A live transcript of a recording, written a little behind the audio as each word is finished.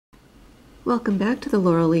Welcome back to the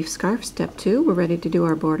Laurel Leaf Scarf Step 2. We're ready to do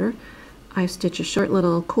our border. I stitched a short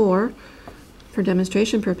little core for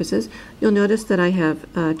demonstration purposes. You'll notice that I have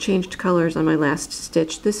changed colors on my last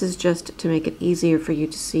stitch. This is just to make it easier for you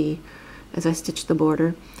to see as I stitch the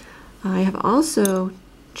border. I have also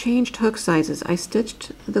changed hook sizes. I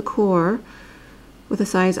stitched the core with a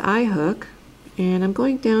size I hook, and I'm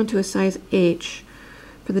going down to a size H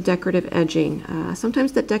for the decorative edging.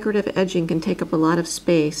 Sometimes that decorative edging can take up a lot of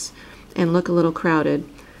space and look a little crowded.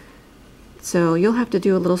 So you'll have to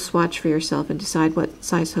do a little swatch for yourself and decide what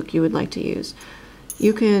size hook you would like to use.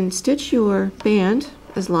 You can stitch your band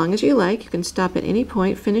as long as you like. You can stop at any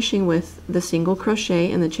point, finishing with the single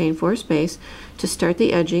crochet in the chain 4 space to start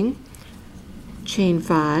the edging. Chain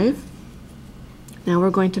 5. Now we're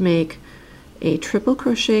going to make a triple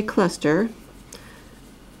crochet cluster.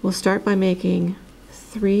 We'll start by making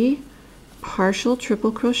 3 partial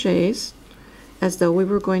triple crochets as though we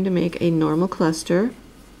were going to make a normal cluster,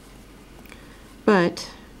 but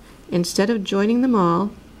instead of joining them all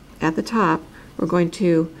at the top, we're going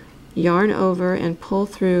to yarn over and pull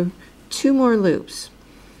through 2 more loops,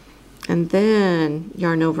 and then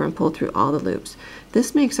yarn over and pull through all the loops.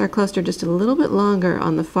 This makes our cluster just a little bit longer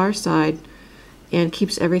on the far side and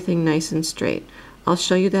keeps everything nice and straight. I'll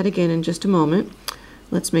show you that again in just a moment.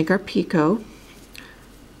 Let's make our picot.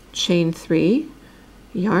 Chain 3,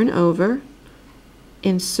 yarn over,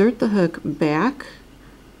 insert the hook back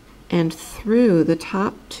and through the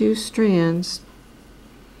top 2 strands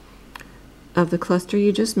of the cluster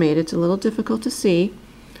you just made. It's a little difficult to see.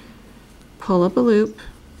 Pull up a loop,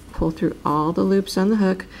 pull through all the loops on the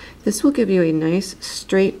hook. This will give you a nice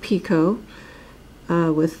straight picot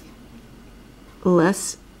with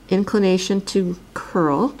less inclination to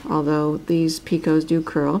curl, although these picots do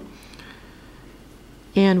curl.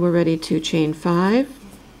 And we're ready to chain 5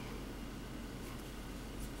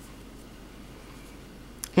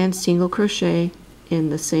 and single crochet in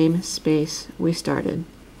the same space we started.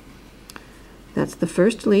 That's the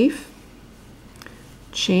first leaf.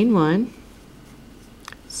 Chain 1,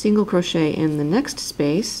 single crochet in the next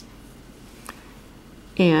space,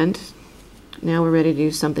 and now we're ready to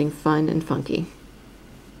do something fun and funky.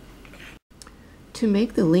 To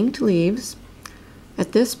make the linked leaves,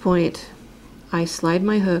 at this point I slide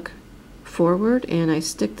my hook forward and I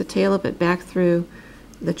stick the tail of it back through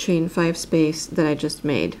the chain 5 space that I just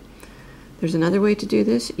made. There's another way to do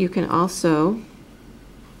this. You can also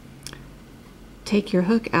take your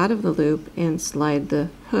hook out of the loop and slide the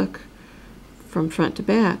hook from front to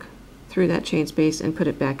back through that chain space and put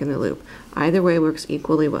it back in the loop. Either way works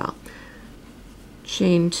equally well.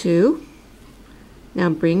 Chain 2. Now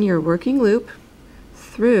bring your working loop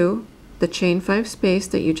through the chain 5 space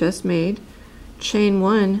that you just made. Chain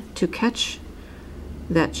 1 to catch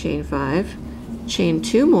that chain 5. Chain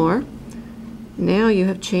 2 more. Now you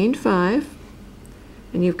have chained 5,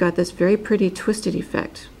 and you've got this very pretty twisted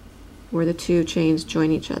effect where the 2 chains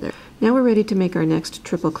join each other. Now we're ready to make our next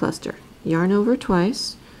triple cluster. Yarn over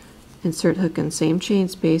twice, insert hook in same chain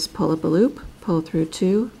space, pull up a loop, pull through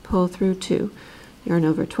 2, pull through 2. Yarn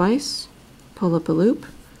over twice, pull up a loop,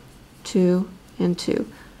 2 and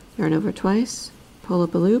 2. Yarn over twice, pull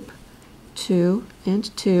up a loop, 2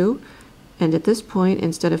 and 2. And at this point,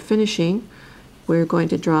 instead of finishing, we're going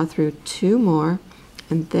to draw through 2 more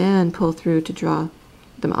and then pull through to draw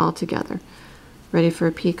them all together. Ready for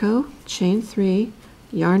a picot? Chain 3,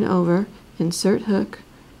 yarn over, insert hook,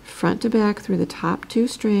 front to back through the top 2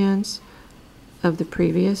 strands of the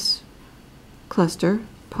previous cluster,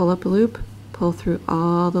 pull up a loop, pull through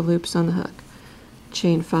all the loops on the hook.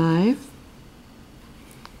 Chain 5,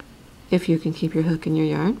 if you can keep your hook in your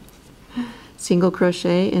yarn. Single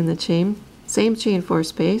crochet in the same chain 4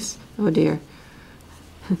 space. Oh dear.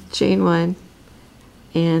 Chain 1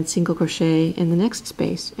 and single crochet in the next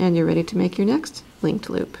space, and you're ready to make your next linked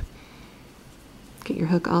loop. Get your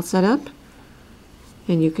hook all set up,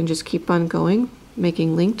 and you can just keep on going,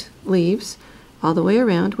 making linked leaves all the way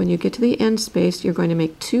around. When you get to the end space, you're going to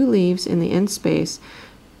make 2 leaves in the end space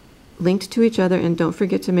linked to each other, and don't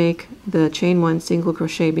forget to make the chain 1 single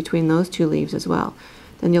crochet between those 2 leaves as well.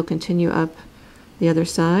 Then you'll continue up the other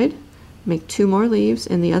side, make 2 more leaves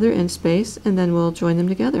in the other end space, and then we'll join them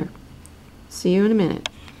together. See you in a minute.